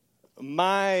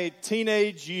My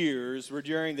teenage years were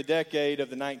during the decade of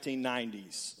the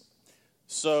 1990s.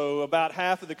 So about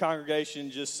half of the congregation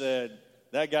just said,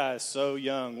 that guy is so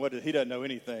young, he doesn't know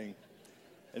anything.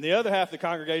 And the other half of the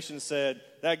congregation said,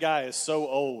 that guy is so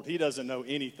old, he doesn't know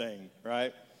anything,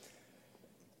 right?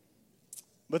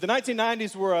 But the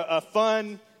 1990s were a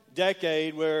fun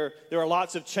decade where there were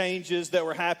lots of changes that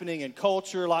were happening in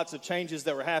culture, lots of changes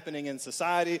that were happening in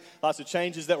society, lots of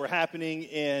changes that were happening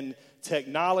in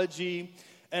technology.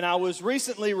 And I was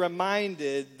recently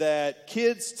reminded that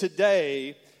kids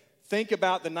today think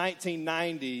about the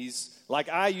 1990s like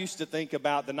I used to think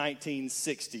about the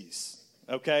 1960s,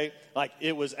 okay? Like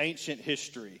it was ancient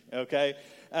history, okay?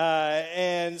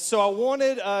 And so I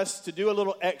wanted us to do a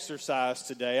little exercise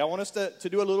today. I want us to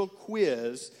do a little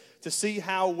quiz to see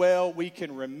how well we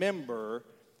can remember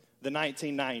the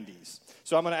 1990s.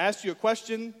 So I'm going to ask you a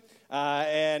question,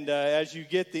 and as you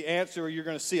get the answer, you're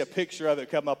going to see a picture of it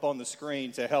come up on the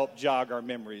screen to help jog our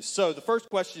memories. So the first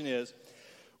question is,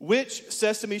 which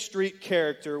Sesame Street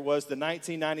character was the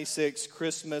 1996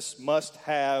 Christmas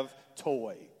must-have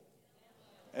toy?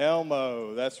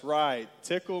 Elmo, that's right.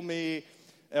 Tickle me,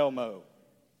 Elmo.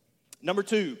 Number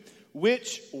 2.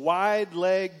 Which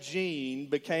wide-leg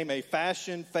jean became a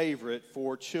fashion favorite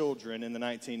for children in the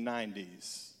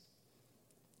 1990s?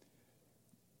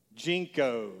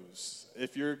 Jinkos.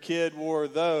 If your kid wore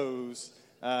those,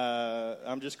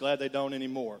 I'm just glad they don't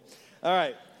anymore. All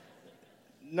right.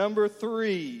 Number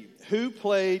 3. Who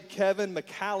played Kevin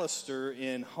McAllister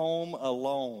in Home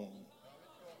Alone?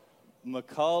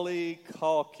 Macaulay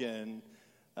Culkin.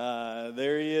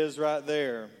 There he is right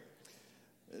there.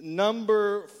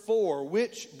 Number 4,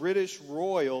 which British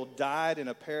royal died in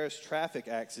a Paris traffic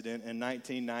accident in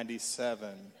 1997?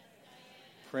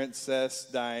 Princess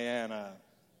Diana.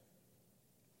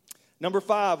 Number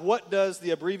 5, what does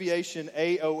the abbreviation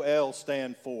AOL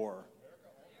stand for?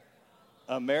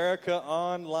 America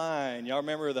Online. Y'all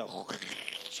remember the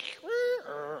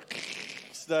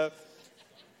stuff?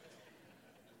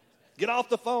 Get off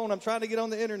the phone. I'm trying to get on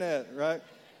the internet, right?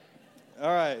 All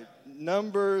right,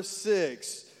 number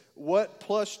 6. What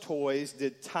plush toys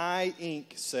did Ty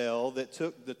Inc. sell that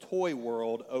took the toy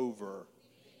world over?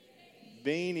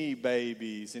 Beanie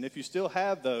Babies. And if you still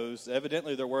have those,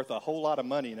 evidently they're worth a whole lot of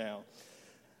money now.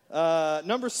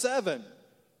 Number 7.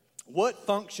 What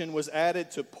function was added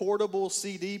to portable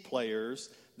CD players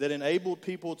that enabled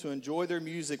people to enjoy their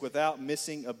music without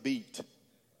missing a beat?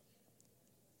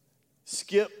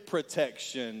 Skip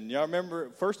protection. Y'all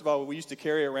remember, first of all, we used to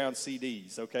carry around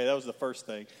CDs, okay? That was the first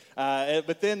thing.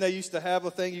 But then they used to have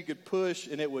a thing you could push,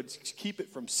 and it would keep it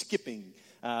from skipping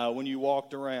when you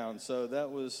walked around. So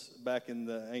that was back in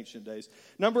the ancient days.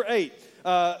 Number 8,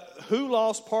 who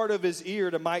lost part of his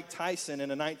ear to Mike Tyson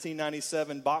in a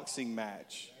 1997 boxing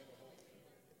match?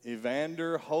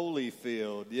 Evander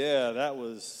Holyfield. Yeah, that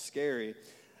was scary.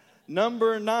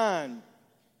 Number 9.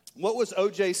 What was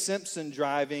O.J. Simpson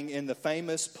driving in the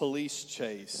famous police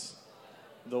chase?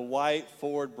 The white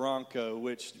Ford Bronco,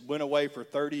 which went away for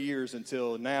 30 years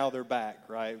until now they're back,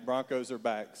 right? Broncos are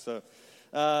back. So,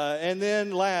 and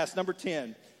then last, number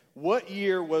 10. What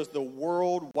year was the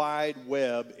World Wide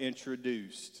Web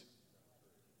introduced?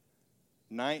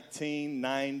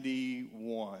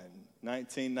 1991.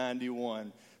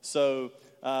 1991. So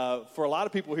for a lot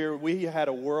of people here, we had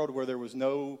a world where there was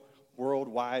no World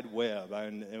Wide Web,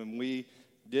 and we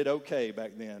did okay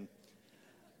back then.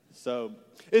 So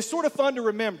it's sort of fun to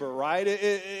remember, right?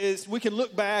 We can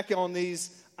look back on these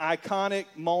iconic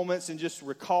moments and just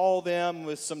recall them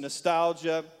with some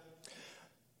nostalgia.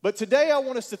 But today I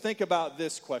want us to think about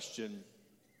this question.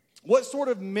 What sort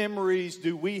of memories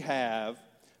do we have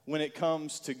when it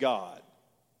comes to God?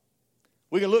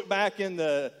 We can look back in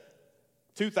the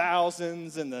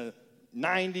 2000s and the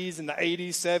 90s and the 80s,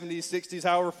 70s, 60s,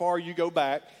 however far you go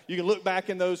back. You can look back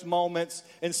in those moments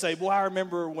and say, well, I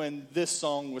remember when this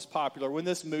song was popular, when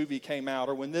this movie came out,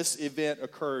 or when this event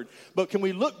occurred. But can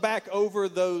we look back over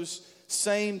those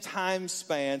same time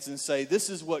spans and say, this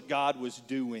is what God was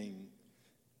doing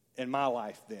in my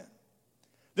life then?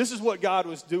 This is what God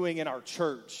was doing in our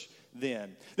church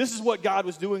then. This is what God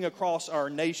was doing across our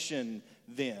nation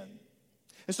then.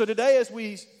 And so today, as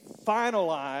we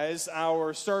finalize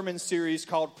our sermon series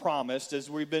called Promised, as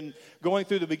we've been going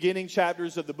through the beginning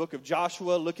chapters of the book of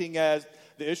Joshua, looking at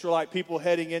the Israelite people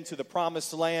heading into the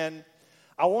Promised Land,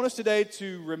 I want us today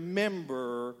to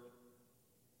remember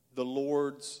the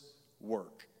Lord's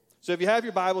work. So if you have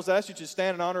your Bibles, I ask you to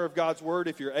stand in honor of God's word.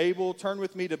 If you're able, turn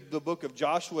with me to the book of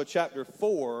Joshua chapter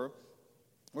 4.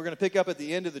 We're going to pick up at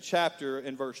the end of the chapter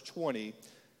in verse 20.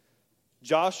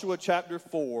 Joshua chapter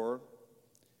 4.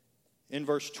 In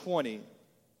verse 20,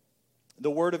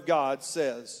 the word of God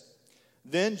says,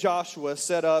 "Then Joshua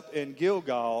set up in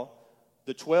Gilgal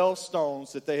the 12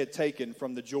 stones that they had taken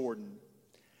from the Jordan.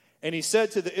 And he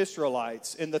said to the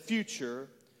Israelites, 'In the future,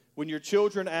 when your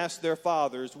children ask their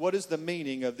fathers, what is the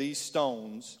meaning of these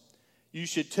stones, you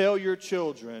should tell your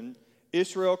children,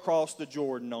 Israel crossed the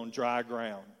Jordan on dry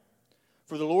ground.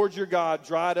 For the Lord your God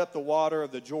dried up the water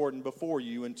of the Jordan before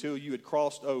you until you had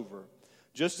crossed over,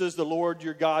 just as the Lord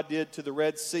your God did to the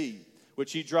Red Sea,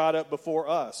 which he dried up before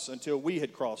us until we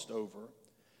had crossed over.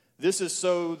 This is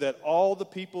so that all the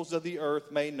peoples of the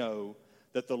earth may know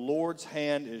that the Lord's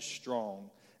hand is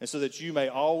strong, and so that you may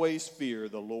always fear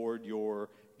the Lord your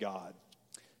God.'"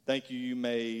 Thank you. You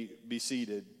may be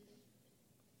seated.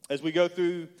 As we go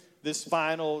through this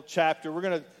final chapter, we're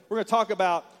going to talk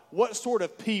about what sort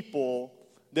of people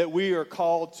that we are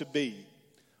called to be.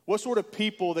 What sort of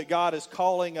people that God is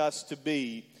calling us to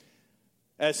be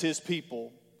as his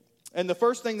people. And the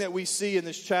first thing that we see in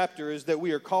this chapter is that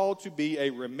we are called to be a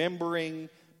remembering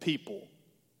people.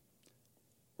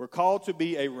 We're called to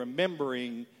be a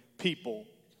remembering people.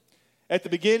 At the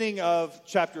beginning of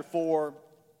chapter 4,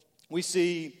 we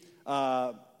see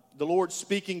the Lord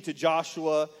speaking to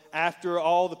Joshua after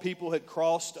all the people had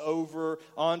crossed over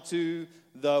onto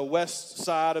the west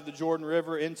side of the Jordan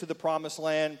River into the promised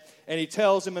land. And he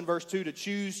tells him in verse 2 to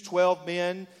choose 12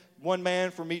 men, one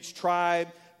man from each tribe,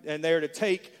 and they're to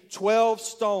take 12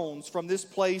 stones from this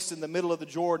place in the middle of the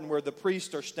Jordan where the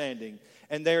priests are standing.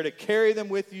 And they're to carry them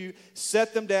with you,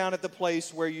 set them down at the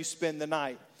place where you spend the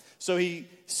night. So he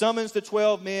summons the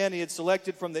 12 men. He had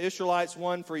selected from the Israelites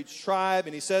one for each tribe.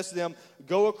 And he says to them,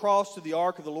 "Go across to the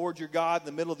ark of the Lord your God in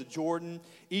the middle of the Jordan.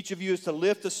 Each of you is to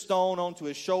lift a stone onto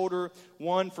his shoulder,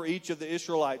 one for each of the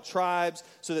Israelite tribes,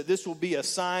 so that this will be a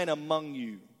sign among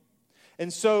you."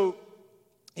 And so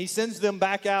he sends them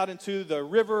back out into the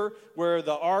river where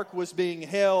the ark was being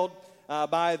held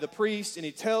by the priest. And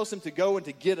he tells them to go and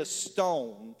to get a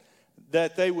stone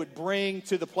that they would bring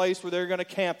to the place where they're going to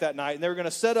camp that night. And they're going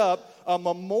to set up a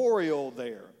memorial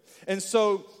there. And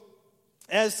so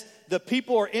as the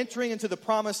people are entering into the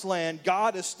promised land,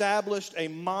 God established a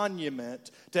monument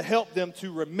to help them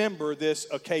to remember this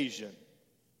occasion.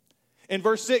 In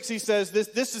verse 6, he says,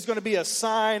 this is going to be a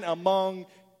sign among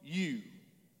you.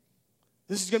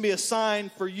 This is going to be a sign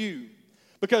for you.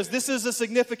 Because this is a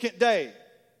significant day.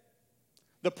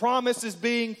 The promise is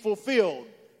being fulfilled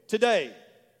today.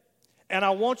 And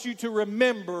I want you to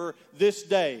remember this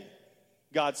day,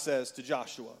 God says to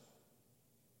Joshua.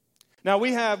 Now,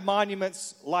 we have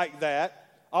monuments like that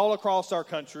all across our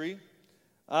country.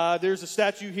 There's a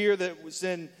statue here that was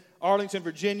in Arlington,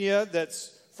 Virginia,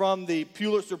 that's from the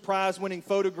Pulitzer Prize-winning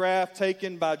photograph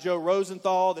taken by Joe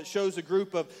Rosenthal that shows a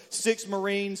group of 6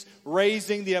 Marines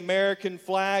raising the American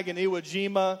flag in Iwo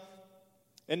Jima.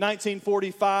 In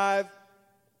 1945,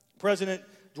 President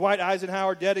Dwight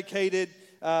Eisenhower dedicated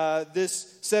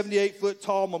this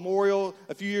 78-foot-tall memorial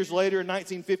a few years later in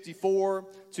 1954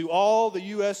 to all the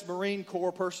U.S. Marine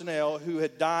Corps personnel who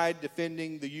had died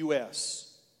defending the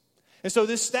U.S. And so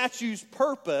this statue's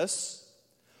purpose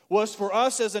was for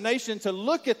us as a nation to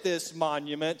look at this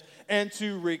monument and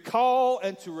to recall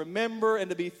and to remember and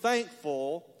to be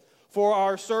thankful for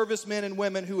our servicemen and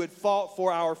women who had fought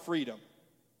for our freedom.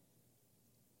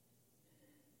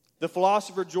 The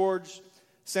philosopher George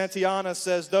Santayana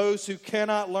says, "Those who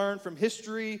cannot learn from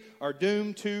history are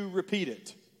doomed to repeat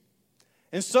it."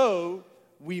 And so,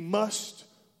 we must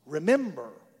remember.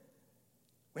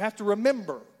 We have to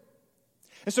remember.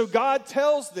 And so God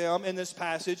tells them in this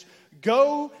passage,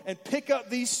 go and pick up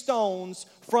these stones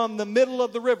from the middle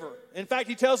of the river. In fact,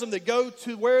 he tells them to go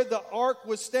to where the ark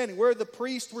was standing, where the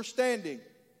priests were standing.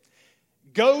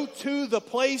 Go to the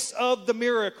place of the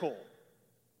miracle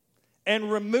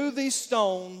and remove these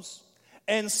stones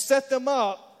and set them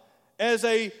up as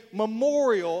a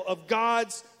memorial of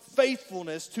God's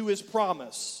faithfulness to his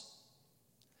promise.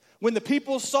 When the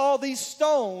people saw these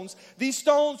stones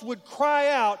would cry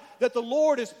out that the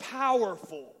Lord is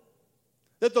powerful,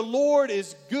 that the Lord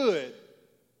is good.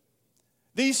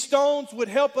 These stones would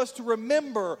help us to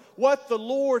remember what the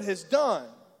Lord has done.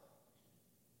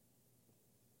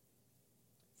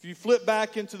 If you flip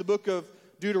back into the book of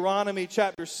Deuteronomy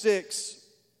chapter 6,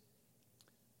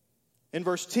 in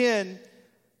verse 10,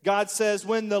 God says,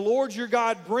 "When the Lord your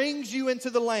God brings you into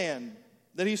the land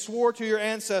that he swore to your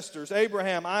ancestors,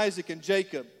 Abraham, Isaac, and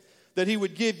Jacob, that he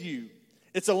would give you.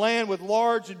 It's a land with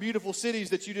large and beautiful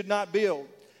cities that you did not build,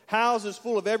 houses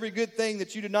full of every good thing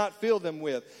that you did not fill them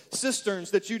with,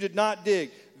 cisterns that you did not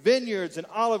dig, vineyards and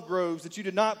olive groves that you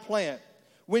did not plant.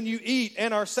 When you eat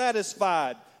and are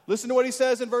satisfied," listen to what he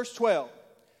says in verse 12,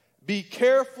 "be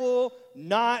careful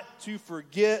not to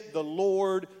forget the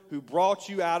Lord who brought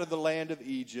you out of the land of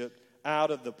Egypt,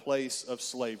 out of the place of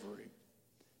slavery.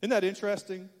 Isn't that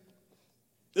interesting?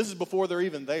 This is before they're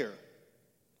even there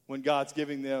when God's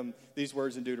giving them these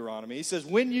words in Deuteronomy. He says,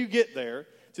 when you get there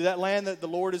to that land that the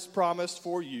Lord has promised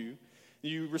for you,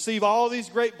 you receive all these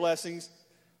great blessings,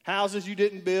 houses you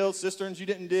didn't build, cisterns you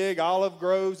didn't dig, olive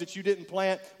groves that you didn't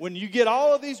plant. When you get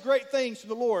all of these great things from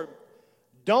the Lord,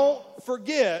 don't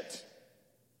forget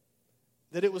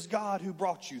that it was God who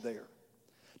brought you there.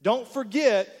 Don't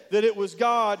forget that it was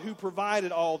God who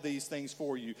provided all these things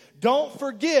for you. Don't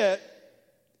forget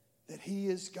that He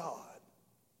is God.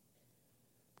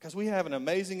 Because we have an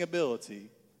amazing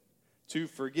ability to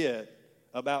forget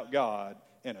about God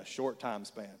in a short time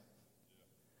span.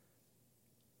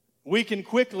 We can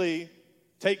quickly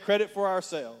take credit for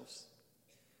ourselves.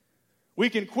 We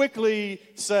can quickly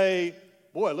say,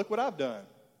 boy, look what I've done.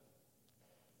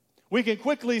 We can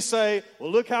quickly say,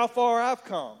 well, look how far I've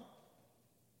come.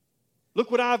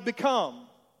 Look what I've become.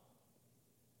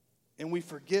 And we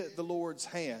forget the Lord's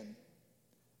hand.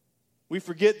 We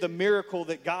forget the miracle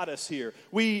that got us here.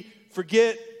 We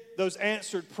forget those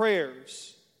answered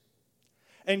prayers.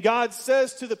 And God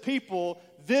says to the people,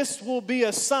 this will be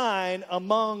a sign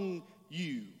among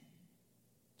you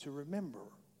to remember.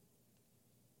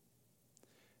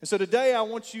 And so today I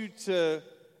want you to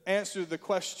answer the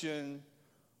question,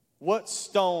 what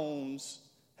stones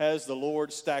has the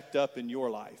Lord stacked up in your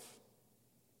life?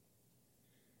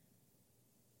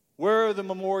 Where are the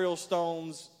memorial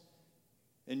stones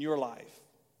in your life?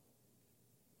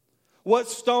 What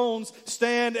stones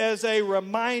stand as a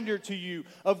reminder to you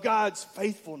of God's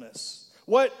faithfulness?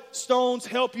 What stones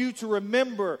help you to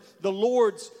remember the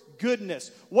Lord's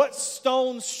goodness? What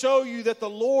stones show you that the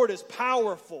Lord is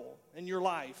powerful in your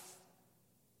life?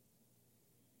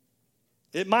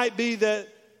 It might be that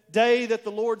day that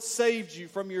the Lord saved you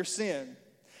from your sin.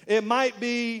 It might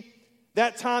be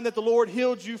that time that the Lord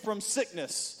healed you from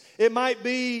sickness. It might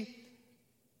be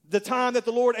the time that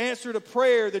the Lord answered a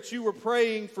prayer that you were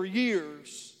praying for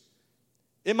years.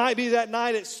 It might be that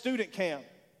night at student camp.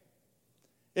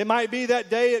 It might be that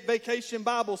day at Vacation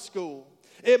Bible School.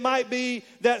 It might be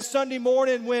that Sunday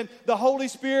morning when the Holy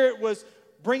Spirit was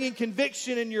bringing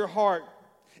conviction in your heart.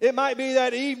 It might be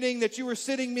that evening that you were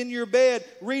sitting in your bed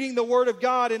reading the Word of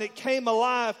God and it came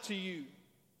alive to you.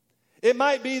 It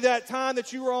might be that time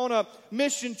that you were on a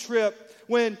mission trip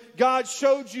when God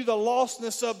showed you the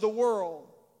lostness of the world.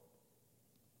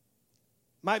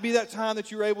 Might be that time that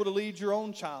you were able to lead your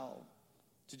own child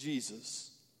to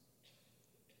Jesus.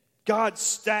 God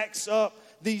stacks up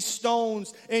these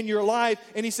stones in your life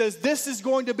and He says, this is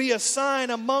going to be a sign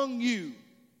among you.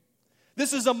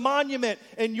 This is a monument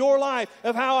in your life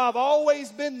of how I've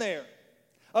always been there,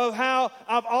 of how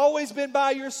I've always been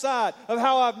by your side, of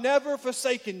how I've never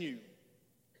forsaken you.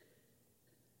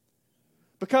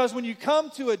 Because when you come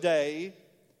to a day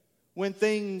when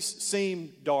things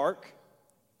seem dark,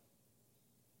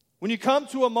 when you come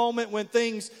to a moment when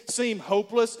things seem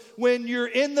hopeless, when you're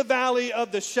in the valley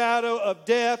of the shadow of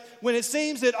death, when it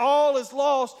seems that all is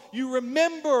lost, you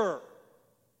remember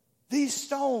these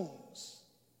stones.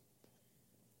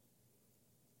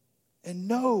 And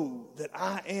know that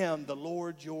I am the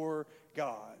Lord your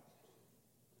God.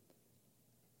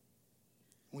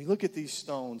 When we look at these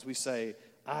stones, we say,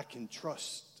 I can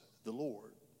trust the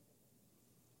Lord.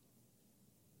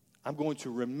 I'm going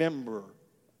to remember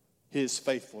His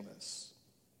faithfulness.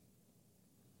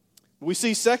 We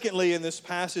see, secondly, in this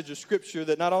passage of Scripture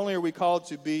that not only are we called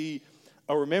to be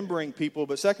a remembering people,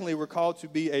 but secondly, we're called to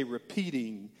be a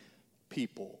repeating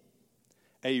people.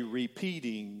 A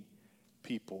repeating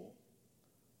people.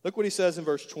 Look what he says in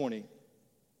verse 20.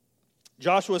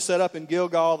 Joshua set up in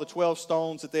Gilgal the 12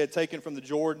 stones that they had taken from the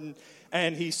Jordan,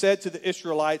 and he said to the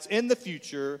Israelites, in the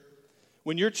future,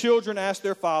 when your children ask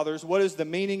their fathers, what is the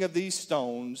meaning of these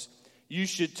stones, you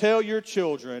should tell your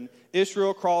children,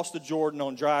 Israel crossed the Jordan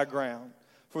on dry ground.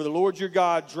 For the Lord your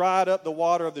God dried up the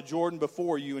water of the Jordan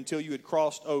before you until you had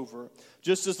crossed over,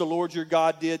 just as the Lord your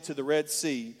God did to the Red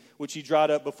Sea, which He dried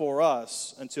up before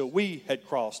us until we had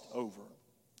crossed over.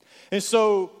 And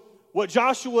so what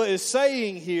Joshua is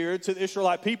saying here to the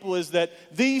Israelite people is that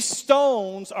these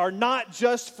stones are not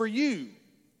just for you.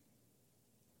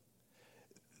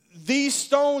 These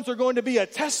stones are going to be a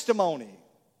testimony.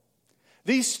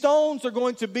 These stones are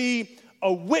going to be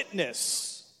a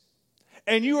witness.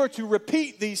 And you are to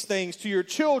repeat these things to your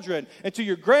children and to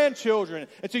your grandchildren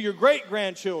and to your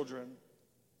great-grandchildren.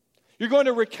 You're going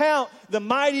to recount the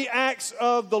mighty acts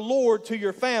of the Lord to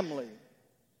your family.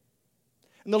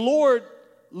 And the Lord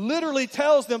literally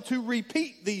tells them to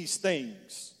repeat these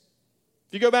things.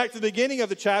 If you go back to the beginning of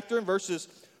the chapter in verses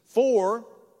 4,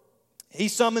 he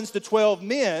summons the 12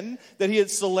 men that he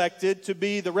had selected to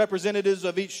be the representatives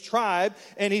of each tribe,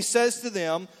 and he says to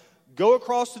them, go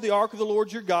across to the ark of the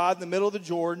Lord your God in the middle of the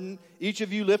Jordan. Each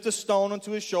of you lift a stone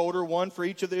onto his shoulder, one for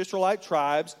each of the Israelite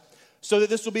tribes, so that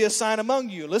this will be a sign among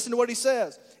you. Listen to what he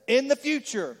says. In the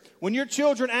future, when your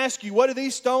children ask you, what do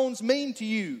these stones mean to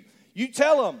you? You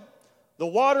tell them, the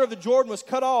water of the Jordan was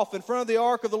cut off in front of the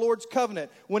ark of the Lord's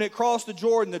covenant. When it crossed the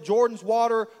Jordan's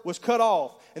water was cut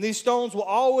off. And these stones will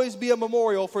always be a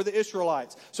memorial for the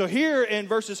Israelites. So here in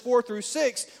verses 4 through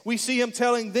 6, we see him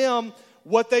telling them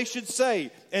what they should say.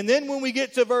 And then when we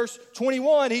get to verse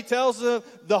 21, he tells the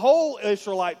whole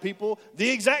Israelite people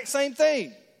the exact same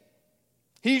thing.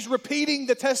 He's repeating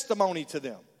the testimony to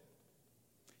them.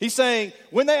 He's saying,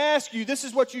 when they ask you, this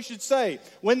is what you should say.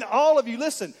 When all of you,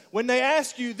 listen, when they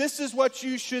ask you, this is what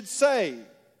you should say.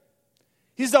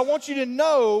 He says, I want you to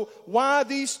know why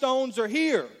these stones are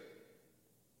here.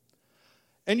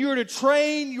 And you're to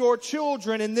train your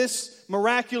children in this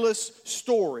miraculous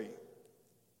story.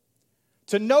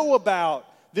 To know about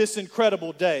this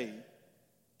incredible day.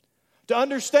 To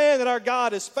understand that our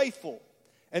God is faithful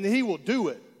and that he will do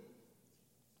it.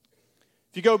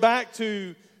 If you go back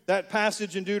to that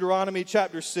passage in Deuteronomy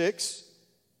chapter 6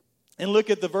 and look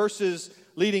at the verses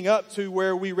leading up to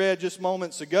where we read just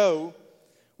moments ago,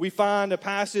 we find a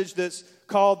passage that's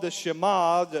called the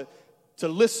Shema, to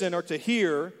listen or to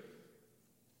hear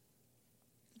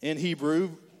in Hebrew.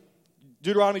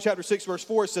 Deuteronomy chapter 6 verse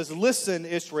 4, it says, listen,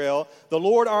 Israel, the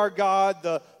Lord our God,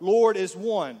 the Lord is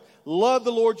one. Love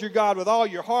the Lord your God with all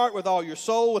your heart, with all your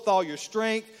soul, with all your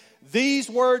strength. These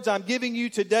words I'm giving you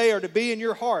today are to be in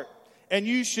your heart. And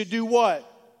you should do what?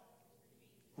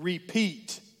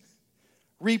 Repeat.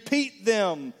 Repeat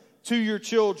them to your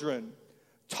children.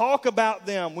 Talk about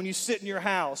them when you sit in your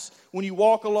house, when you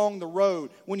walk along the road,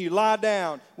 when you lie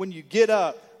down, when you get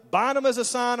up. Bind them as a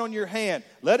sign on your hand.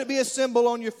 Let it be a symbol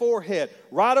on your forehead.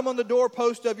 Write them on the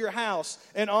doorpost of your house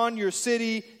and on your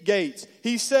city gates.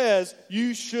 He says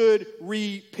you should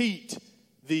repeat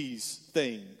these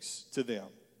things to them.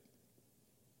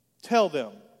 Tell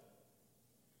them.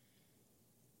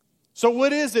 So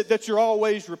what is it that you're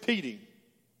always repeating?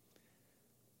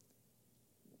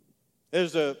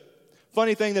 There's a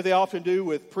funny thing that they often do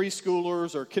with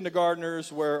preschoolers or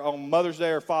kindergartners where on Mother's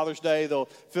Day or Father's Day, they'll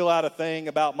fill out a thing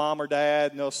about mom or dad,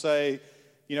 and they'll say,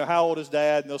 you know, how old is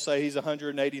dad? And they'll say he's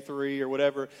 183 or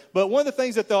whatever. But one of the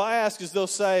things that they'll ask is they'll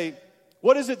say,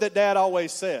 what is it that dad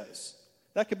always says?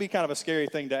 That could be kind of a scary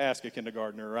thing to ask a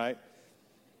kindergartner, right?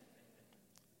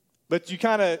 But you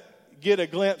kind of get a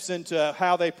glimpse into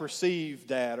how they perceive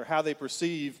dad or how they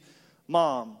perceive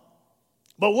mom.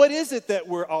 But what is it that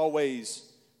we're always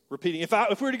repeating? If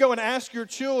we were to go and ask your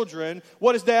children,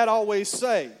 what does dad always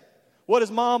say? What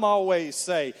does mom always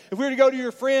say? If we were to go to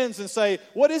your friends and say,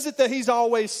 what is it that he's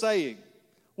always saying?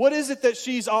 What is it that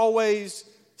she's always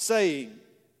saying?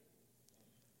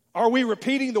 Are we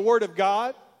repeating the word of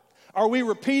God? Are we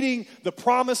repeating the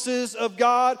promises of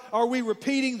God? Are we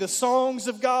repeating the songs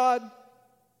of God?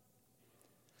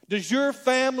 Does your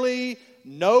family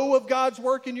know of God's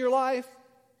work in your life?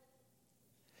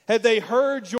 Have they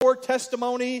heard your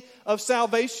testimony of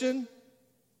salvation?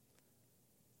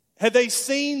 Have they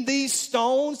seen these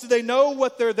stones? Do they know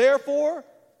what they're there for?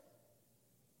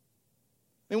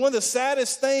 I mean, one of the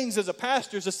saddest things as a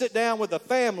pastor is to sit down with a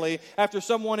family after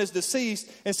someone is deceased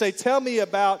and say, tell me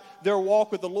about their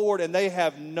walk with the Lord, and they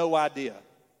have no idea.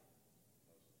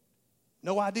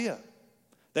 No idea.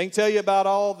 They can tell you about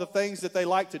all the things that they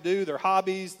like to do, their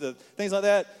hobbies, the things like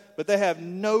that, but they have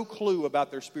no clue about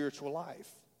their spiritual life.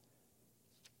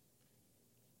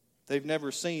 They've never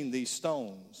seen these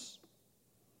stones.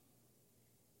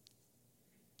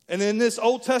 And in this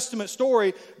Old Testament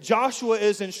story, Joshua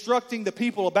is instructing the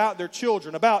people about their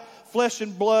children, about flesh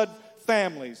and blood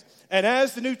families. And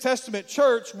as the New Testament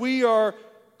church, we are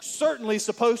certainly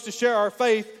supposed to share our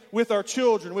faith with our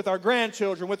children, with our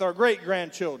grandchildren, with our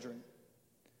great-grandchildren.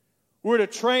 We're to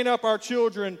train up our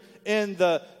children in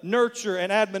the nurture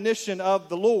and admonition of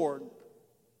the Lord.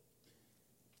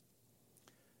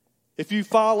 If you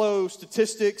follow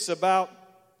statistics about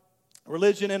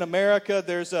religion in America,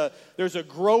 there's a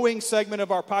growing segment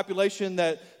of our population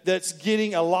that's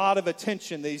getting a lot of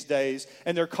attention these days,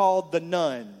 and they're called the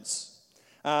nones.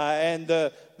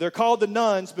 They're called the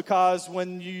nones because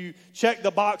when you check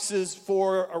the boxes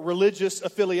for a religious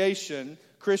affiliation,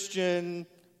 Christian,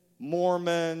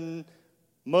 Mormon,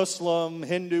 Muslim,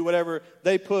 Hindu, whatever,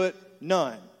 they put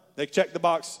none. They check the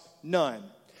box none.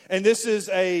 And this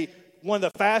is one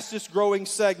of the fastest growing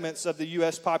segments of the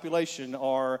U.S. population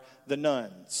are the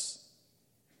nones.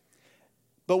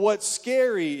 But what's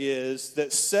scary is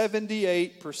that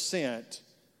 78%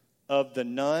 of the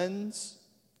nuns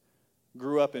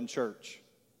grew up in church.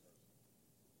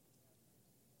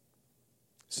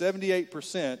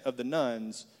 78% of the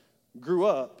nuns grew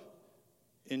up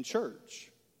in church.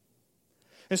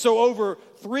 And so over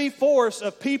 3/4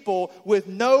 of people with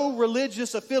no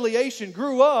religious affiliation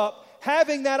grew up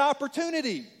having that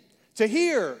opportunity to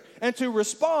hear and to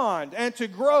respond and to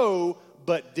grow,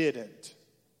 but didn't.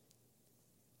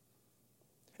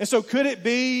 And so could it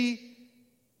be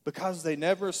because they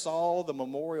never saw the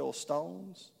memorial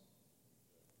stones?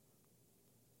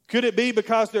 Could it be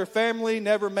because their family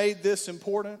never made this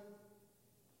important?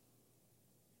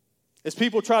 As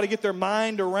people try to get their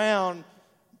mind around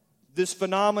this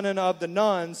phenomenon of the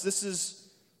nuns, this is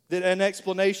an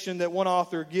explanation that one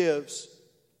author gives.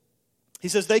 He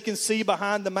says they can see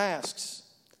behind the masks.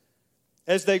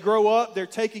 As they grow up, they're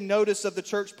taking notice of the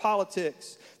church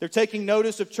politics. They're taking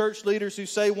notice of church leaders who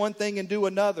say one thing and do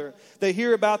another. They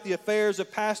hear about the affairs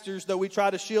of pastors, though we try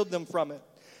to shield them from it.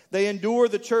 They endure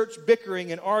the church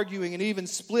bickering and arguing and even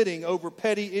splitting over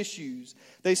petty issues.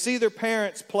 They see their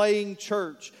parents playing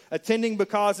church, attending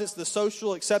because it's the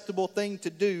social acceptable thing to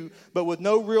do, but with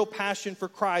no real passion for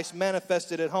Christ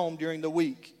manifested at home during the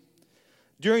week.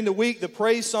 During the week, the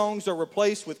praise songs are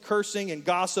replaced with cursing and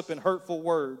gossip and hurtful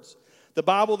words. The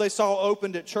Bible they saw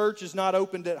opened at church is not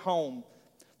opened at home.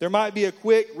 There might be a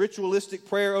quick ritualistic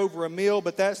prayer over a meal,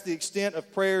 but that's the extent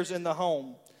of prayers in the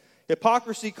home.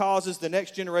 Hypocrisy causes the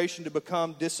next generation to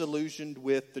become disillusioned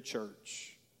with the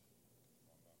church.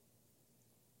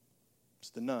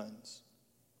 It's the nuns.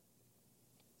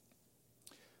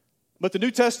 But the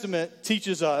New Testament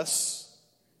teaches us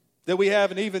that we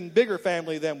have an even bigger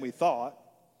family than we thought.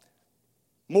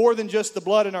 More than just the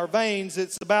blood in our veins,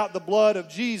 it's about the blood of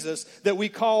Jesus that we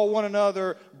call one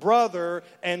another brother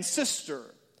and sister.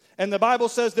 And the Bible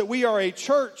says that we are a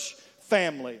church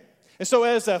family. And so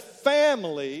as a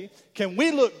family, can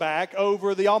we look back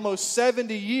over the almost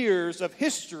 70 years of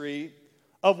history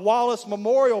of Wallace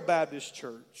Memorial Baptist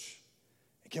Church?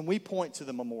 And can we point to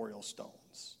the memorial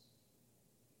stones?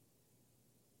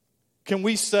 Can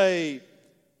we say,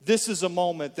 this is a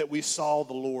moment that we saw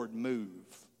the Lord move?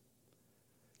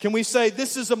 Can we say,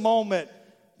 this is a moment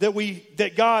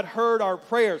that God heard our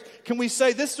prayers? Can we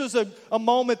say, this was a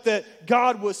moment that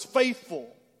God was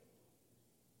faithful?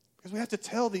 Because we have to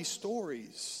tell these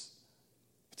stories.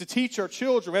 We have to teach our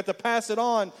children. We have to pass it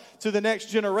on to the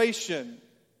next generation.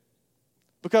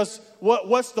 Because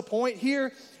what's the point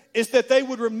here? Is that they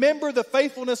would remember the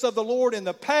faithfulness of the Lord in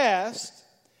the past,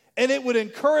 and it would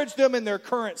encourage them in their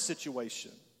current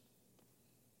situation.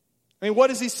 I mean, what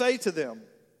does he say to them?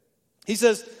 He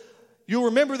says, you'll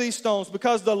remember these stones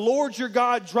because the Lord your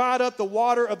God dried up the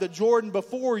water of the Jordan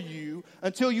before you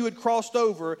until you had crossed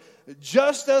over,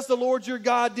 just as the Lord your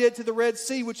God did to the Red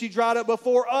Sea, which he dried up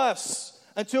before us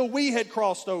until we had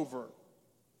crossed over.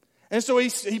 And so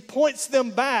he points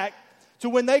them back to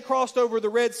when they crossed over the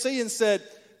Red Sea and said,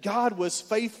 God was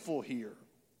faithful here.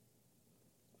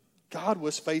 God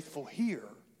was faithful here.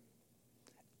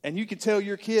 And you can tell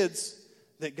your kids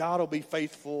that God will be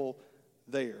faithful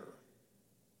there.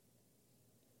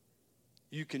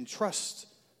 You can trust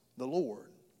the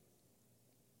Lord.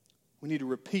 We need to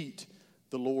repeat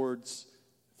the Lord's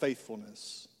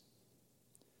faithfulness.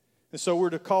 And so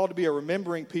we're called to be a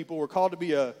remembering people. We're called to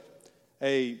be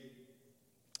a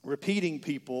repeating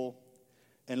people.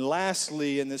 And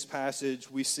lastly, in this passage,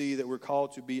 we see that we're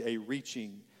called to be a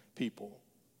reaching people.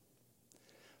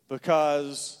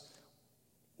 Because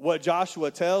what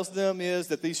Joshua tells them is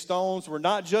that these stones were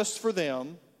not just for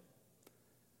them.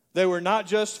 They were not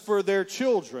just for their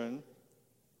children.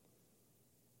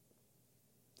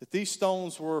 That these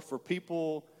stones were for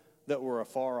people that were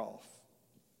afar off.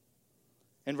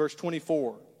 In verse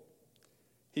 24,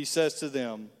 he says to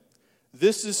them,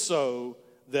 this is so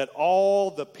that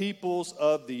all the peoples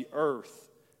of the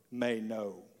earth may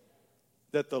know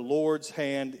that the Lord's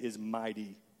hand is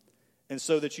mighty, and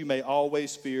so that you may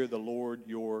always fear the Lord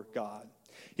your God.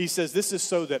 He says this is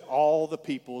so that all the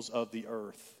peoples of the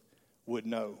earth would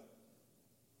know.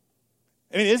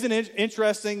 I mean, isn't it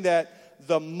interesting that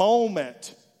the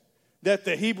moment that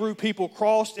the Hebrew people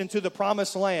crossed into the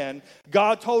promised land,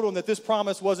 God told them that this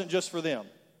promise wasn't just for them.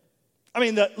 I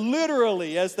mean, that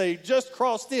literally as they just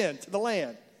crossed into the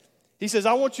land, he says,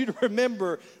 I want you to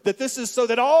remember that this is so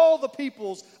that all the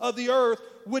peoples of the earth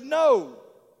would know.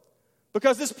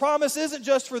 Because this promise isn't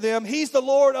just for them. He's the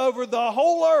Lord over the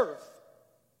whole earth.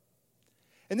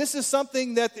 And this is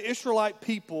something that the Israelite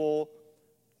people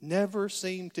never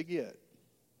seemed to get.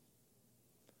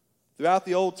 Throughout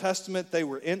the Old Testament, they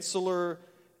were insular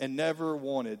and never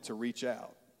wanted to reach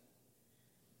out.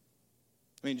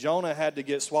 I mean, Jonah had to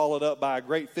get swallowed up by a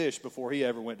great fish before he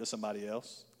ever went to somebody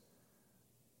else.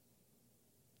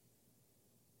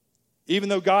 Even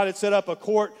though God had set up a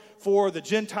court for the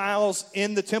Gentiles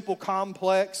in the temple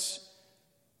complex,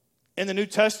 in the New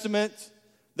Testament,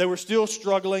 they were still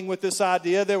struggling with this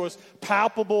idea. There was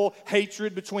palpable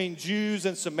hatred between Jews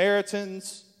and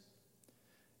Samaritans.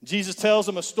 Jesus tells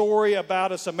them a story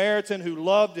about a Samaritan who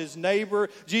loved his neighbor.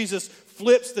 Jesus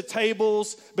flips the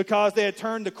tables because they had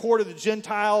turned the court of the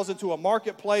Gentiles into a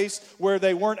marketplace where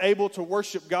they weren't able to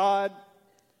worship God.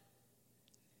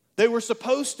 They were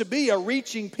supposed to be a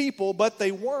reaching people, but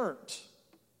they weren't.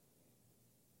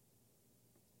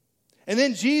 And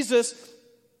then Jesus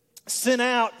sent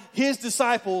out his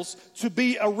disciples to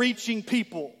be a reaching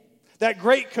people. That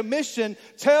Great Commission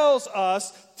tells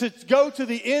us to go to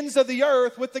the ends of the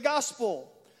earth with the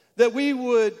gospel. That we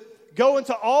would go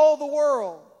into all the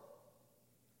world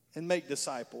and make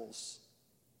disciples.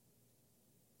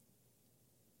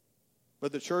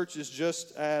 But the church is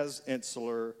just as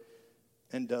insular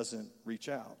and doesn't reach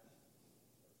out.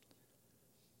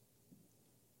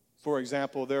 For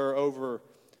example, there are over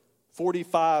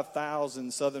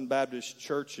 45,000 Southern Baptist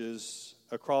churches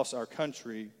across our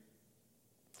country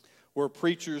where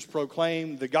preachers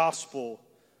proclaim the gospel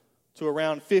to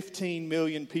around 15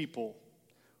 million people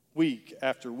week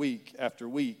after week after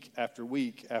week after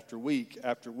week after week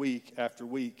after week after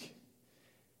week.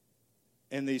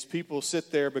 And these people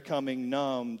sit there becoming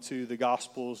numb to the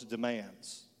gospel's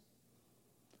demands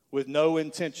with no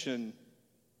intention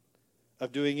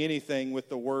of doing anything with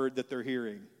the word that they're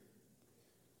hearing.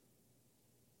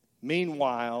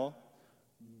 Meanwhile,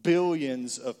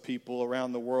 billions of people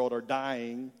around the world are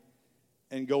dying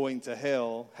and going to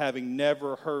hell, having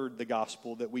never heard the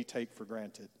gospel that we take for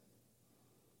granted.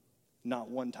 Not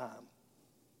one time.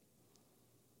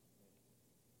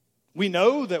 We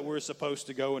know that we're supposed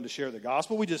to go and to share the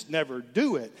gospel. We just never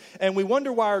do it. And we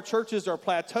wonder why our churches are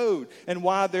plateaued and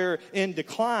why they're in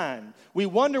decline. We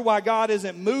wonder why God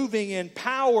isn't moving in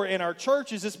power in our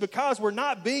churches. It's because we're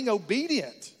not being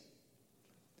obedient.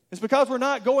 It's because we're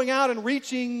not going out and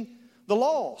reaching the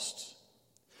lost.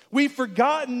 We've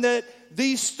forgotten that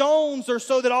these stones are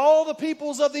so that all the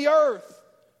peoples of the earth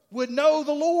would know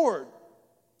the Lord.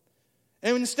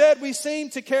 And instead, we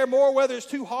seem to care more whether it's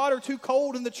too hot or too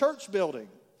cold in the church building.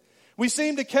 We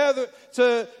seem to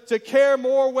care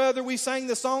more whether we sang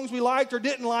the songs we liked or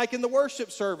didn't like in the worship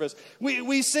service.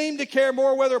 We seem to care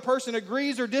more whether a person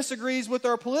agrees or disagrees with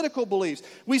our political beliefs.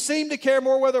 We seem to care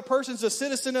more whether a person's a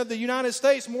citizen of the United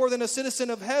States more than a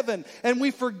citizen of heaven. And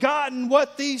we've forgotten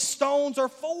what these stones are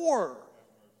for.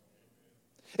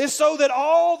 It's so that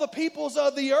all the peoples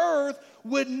of the earth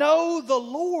would know the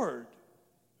Lord.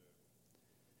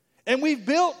 And we've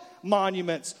built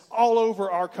monuments all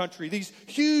over our country. These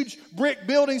huge brick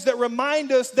buildings that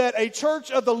remind us that a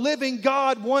church of the living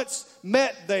God once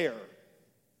met there.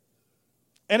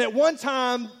 And at one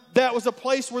time, that was a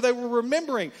place where they were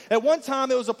remembering. At one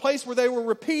time, it was a place where they were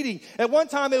repeating. At one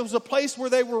time, it was a place where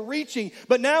they were reaching.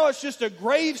 But now it's just a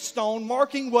gravestone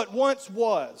marking what once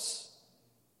was.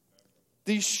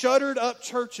 These shuttered up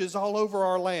churches all over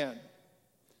our land.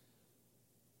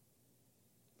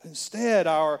 Instead,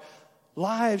 our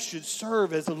lives should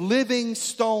serve as living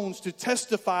stones to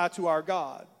testify to our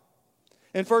God.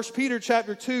 In 1 Peter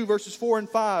chapter 2, verses 4 and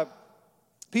 5,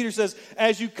 Peter says,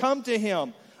 as you come to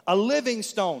him, a living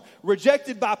stone,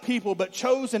 rejected by people, but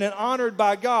chosen and honored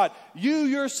by God, you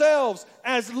yourselves,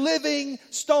 as living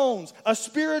stones, a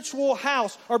spiritual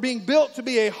house, are being built to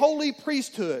be a holy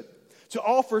priesthood, to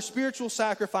offer spiritual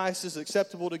sacrifices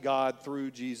acceptable to God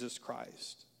through Jesus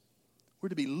Christ. We're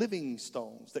to be living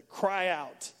stones that cry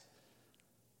out.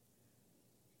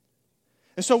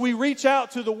 And so we reach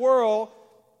out to the world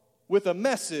with a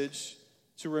message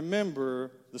to remember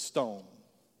the stone.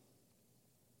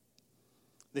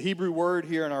 The Hebrew word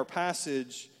here in our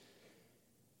passage,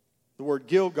 the word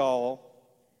Gilgal,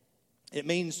 it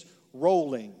means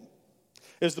rolling.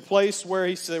 Is the place where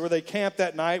he said where they camped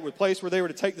that night, the place where they were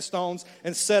to take the stones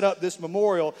and set up this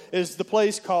memorial, is the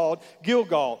place called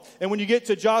Gilgal. And when you get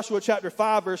to Joshua chapter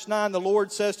 5, verse 9, the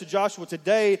Lord says to Joshua,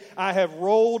 today I have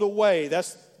rolled away,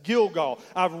 that's Gilgal,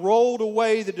 I've rolled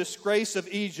away the disgrace of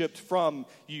Egypt from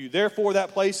you. Therefore that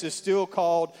place is still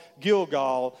called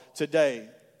Gilgal today.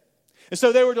 And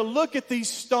so they were to look at these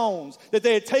stones that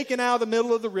they had taken out of the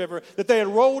middle of the river, that they had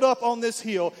rolled up on this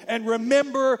hill, and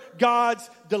remember God's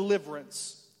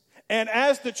deliverance. And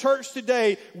as the church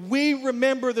today, we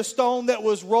remember the stone that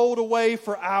was rolled away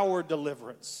for our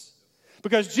deliverance.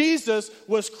 Because Jesus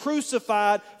was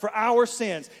crucified for our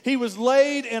sins. He was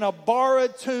laid in a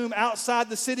borrowed tomb outside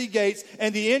the city gates,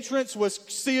 and the entrance was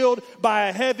sealed by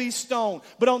a heavy stone.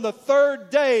 But on the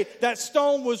third day, that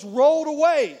stone was rolled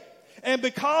away. And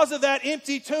because of that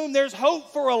empty tomb, there's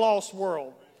hope for a lost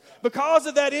world. Because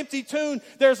of that empty tomb,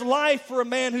 there's life for a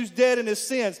man who's dead in his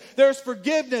sins. There's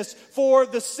forgiveness for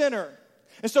the sinner.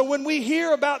 And so when we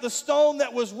hear about the stone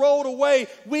that was rolled away,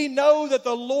 we know that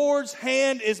the Lord's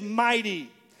hand is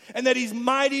mighty, and that He's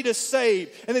mighty to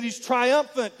save, and that He's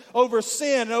triumphant over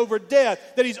sin and over death,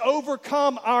 that He's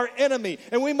overcome our enemy.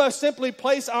 And we must simply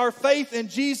place our faith in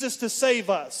Jesus to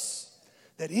save us,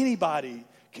 that anybody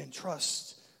can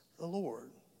trust the Lord.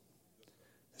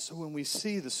 So when we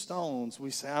see the stones, we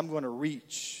say, I'm going to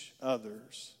reach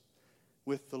others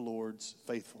with the Lord's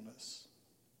faithfulness.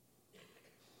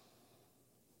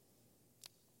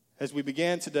 As we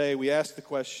began today, we asked the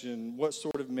question, what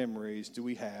sort of memories do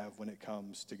we have when it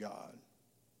comes to God?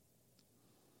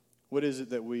 What is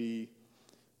it that we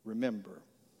remember?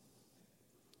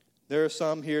 There are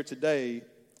some here today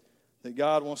that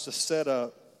God wants to set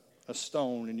up a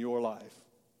stone in your life,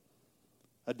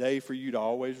 a day for you to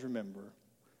always remember,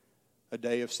 a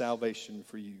day of salvation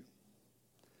for you.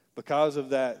 Because of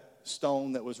that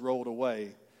stone that was rolled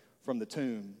away from the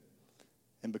tomb,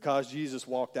 and because Jesus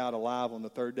walked out alive on the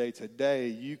third day, today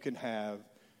you can have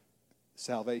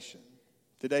salvation.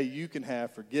 Today you can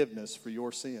have forgiveness for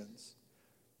your sins.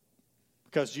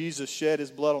 Because Jesus shed His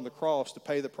blood on the cross to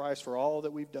pay the price for all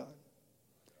that we've done.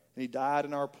 And He died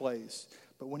in our place.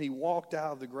 But when He walked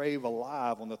out of the grave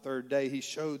alive on the third day, He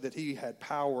showed that He had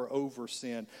power over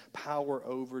sin, power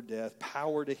over death,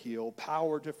 power to heal,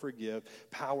 power to forgive,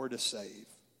 power to save.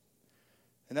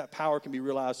 And that power can be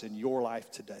realized in your life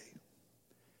today.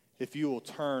 If you will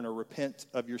turn or repent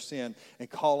of your sin and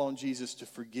call on Jesus to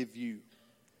forgive you,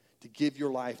 to give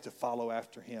your life to follow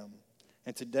after Him.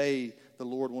 And today, the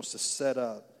Lord wants to set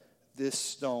up this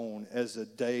stone as a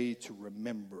day to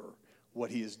remember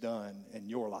what He has done in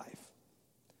your life.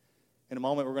 In a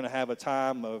moment, we're going to have a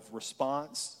time of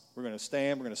response. We're going to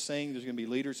stand, we're going to sing. There's going to be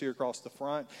leaders here across the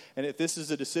front. And if this is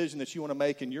a decision that you want to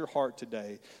make in your heart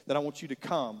today, then I want you to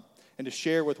come and to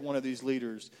share with one of these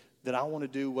leaders that I want to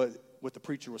do what the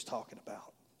preacher was talking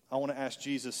about. I want to ask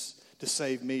Jesus to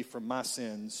save me from my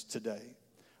sins today.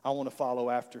 I want to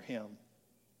follow after Him.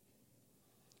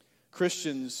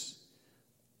 Christians,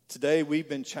 today we've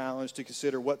been challenged to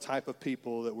consider what type of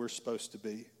people that we're supposed to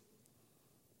be.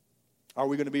 Are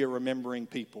we going to be a remembering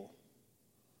people?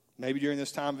 Maybe during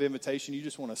this time of invitation, you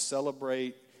just want to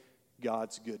celebrate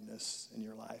God's goodness in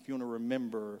your life. You want to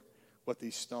remember what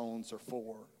these stones are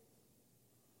for.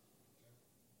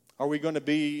 Are we going to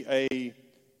be a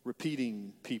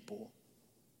repeating people?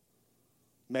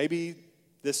 Maybe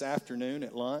this afternoon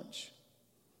at lunch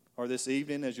or this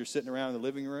evening as you're sitting around in the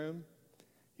living room,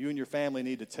 you and your family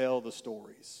need to tell the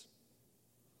stories.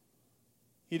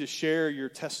 You need to share your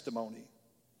testimony.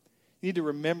 You need to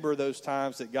remember those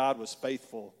times that God was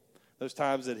faithful, those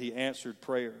times that He answered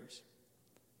prayers.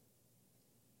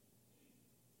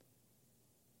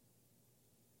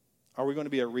 Are we going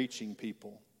to be a reaching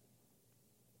people?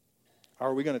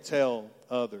 Are we going to tell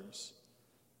others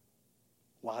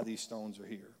why these stones are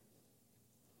here?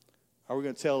 Are we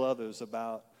going to tell others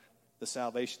about the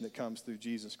salvation that comes through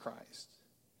Jesus Christ?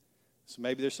 So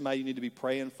maybe there's somebody you need to be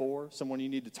praying for, someone you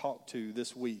need to talk to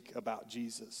this week about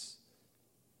Jesus.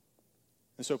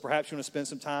 And so perhaps you want to spend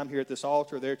some time here at this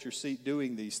altar or there at your seat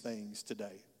doing these things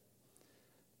today.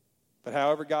 But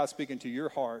however God's speaking to your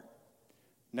heart,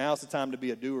 now's the time to be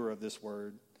a doer of this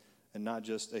word and not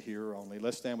just a hearer only.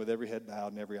 Let's stand with every head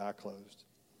bowed and every eye closed.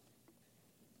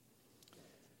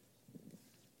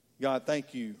 God,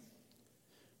 thank you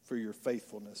for your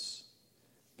faithfulness.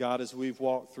 God, as we've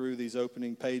walked through these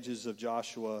opening pages of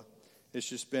Joshua, it's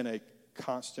just been a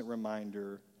constant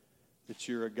reminder that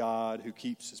you're a God who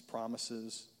keeps His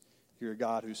promises. You're a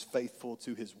God who's faithful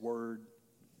to His word.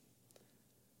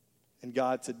 And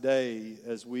God, today,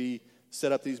 as we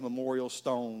set up these memorial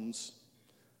stones,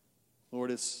 Lord,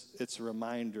 it's a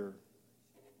reminder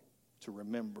to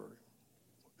remember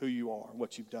who you are and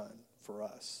what you've done for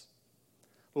us.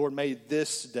 Lord, may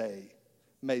this day,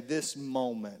 may this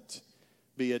moment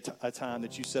be a time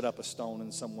that you set up a stone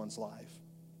in someone's life.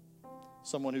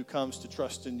 Someone who comes to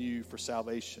trust in you for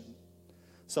salvation.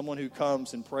 Someone who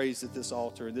comes and prays at this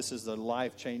altar, and this is a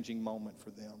life-changing moment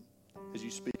for them as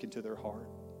you speak into their heart.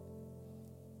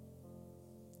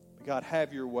 But God,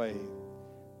 have your way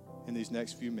in these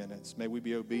next few minutes. May we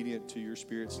be obedient to your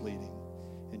Spirit's leading.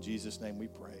 In Jesus' name we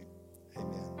pray.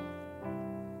 Amen.